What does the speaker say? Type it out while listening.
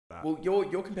that. Well,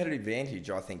 your competitive advantage,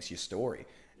 I think, is your story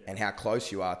and how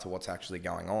close you are to what's actually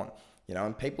going on. You know,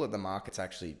 and people at the markets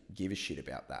actually give a shit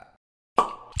about that.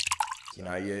 You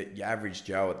know, your average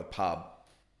Joe at the pub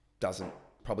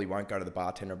probably won't go to the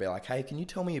bartender and be like, hey, can you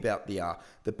tell me about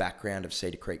the background of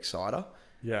Cedar Creek cider?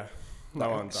 Yeah, no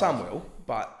one does. Some will,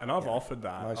 but... And I've offered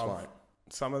that. Most won't.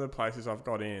 Some of the places I've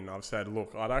got in, I've said,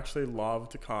 look, I'd actually love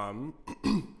to come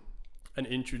and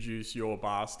introduce your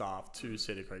bar staff to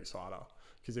Cedar Creek cider.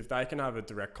 Because if they can have a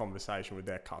direct conversation with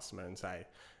their customer and say,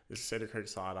 this is Cedar Creek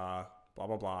cider, blah,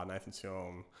 blah, blah, Nathan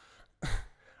Silm,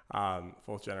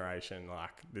 fourth generation,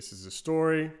 like, this is a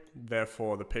story.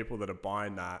 Therefore, the people that are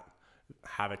buying that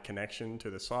have a connection to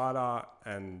the cider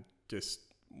and just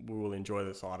will enjoy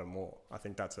the cider more. I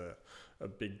think that's a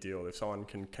big deal. If someone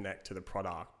can connect to the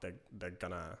product, they're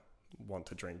going to want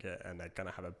to drink it and they're going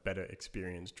to have a better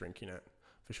experience drinking it,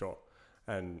 for sure.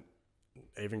 And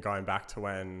even going back to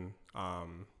when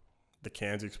the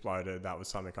cans exploded, that was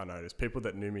something I noticed. People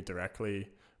that knew me directly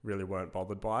really weren't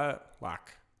bothered by it.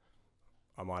 Like,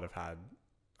 I might have had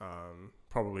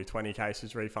probably 20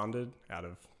 cases refunded out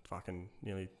of fucking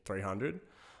nearly 300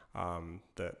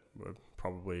 that were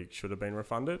probably should have been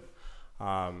refunded.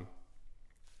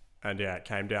 And yeah, it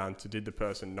came down to, did the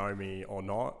person know me or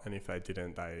not? And if they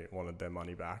didn't, they wanted their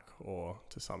money back, or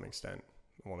to some extent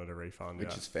wanted a refund.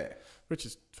 Which is fair. Which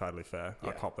is totally fair. Yeah.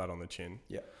 I cop that on the chin.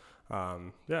 Yeah.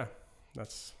 Yeah,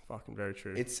 that's fucking very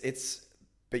true.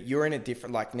 But you're in a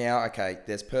different, like now, okay,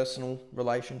 there's personal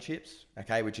relationships,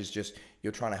 okay, which is just,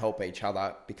 you're trying to help each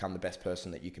other become the best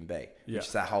person that you can be. Yeah. Which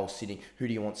is that whole who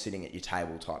do you want sitting at your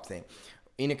table type thing.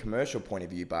 In a commercial point of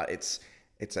view, but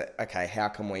okay, how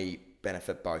can we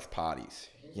benefit both parties?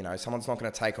 You know, someone's not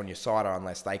going to take on your cider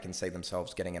unless they can see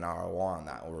themselves getting an ROI on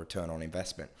that, or return on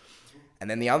investment. And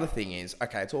then the other thing is,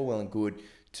 okay, it's all well and good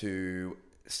to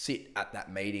sit at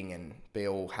that meeting and be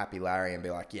all happy Larry and be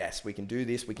like, yes, we can do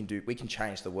this, we can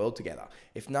change the world together.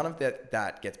 If none of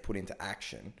that gets put into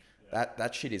action,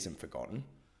 that shit isn't forgotten.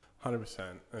 100%.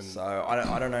 And so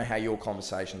I don't know how your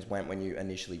conversations went when you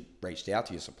initially reached out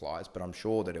to your suppliers, but I'm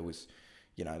sure that it was,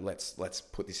 you know, let's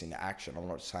put this into action. I'm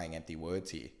not saying empty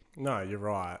words here. No, you're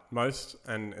right.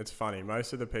 And it's funny,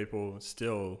 most of the people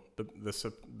still,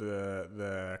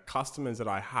 the customers that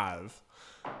I have,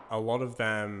 a lot of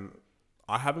them,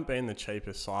 I haven't been the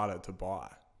cheapest cider to buy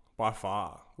by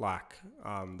far. Like,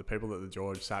 the people at the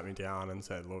George sat me down and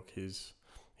said, look, here's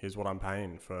what I'm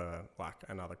paying for like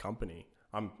another company.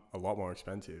 I'm a lot more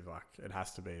expensive. Like, it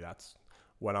has to be. That's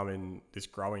when I'm in this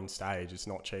growing stage, it's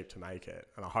not cheap to make it.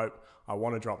 And I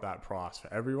want to drop that price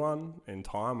for everyone in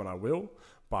time, and I will.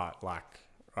 But like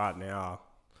right now,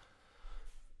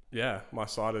 yeah, my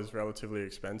cider is relatively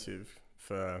expensive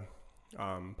for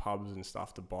pubs and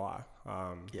stuff to buy.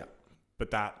 Yeah. But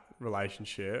that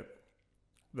relationship,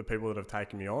 the people that have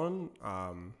taken me on,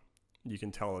 you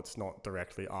can tell it's not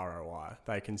directly ROI.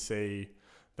 They can see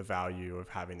the value of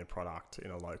having the product in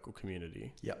a local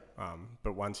community. Yep.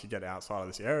 But once you get outside of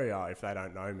this area, if they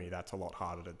don't know me, that's a lot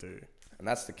harder to do. And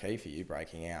that's the key for you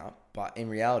breaking out. But in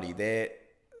reality, their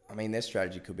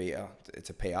strategy could be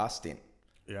it's a PR stint.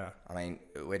 Yeah. I mean,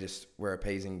 we're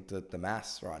appeasing the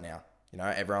mass right now. You know,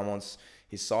 everyone wants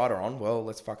his cider on. Well,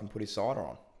 let's fucking put his cider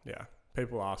on. Yeah.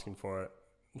 People asking for it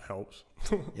helps.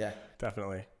 Yeah.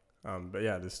 Definitely. But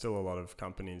yeah, there's still a lot of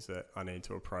companies that I need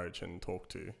to approach and talk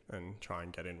to and try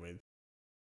and get in with.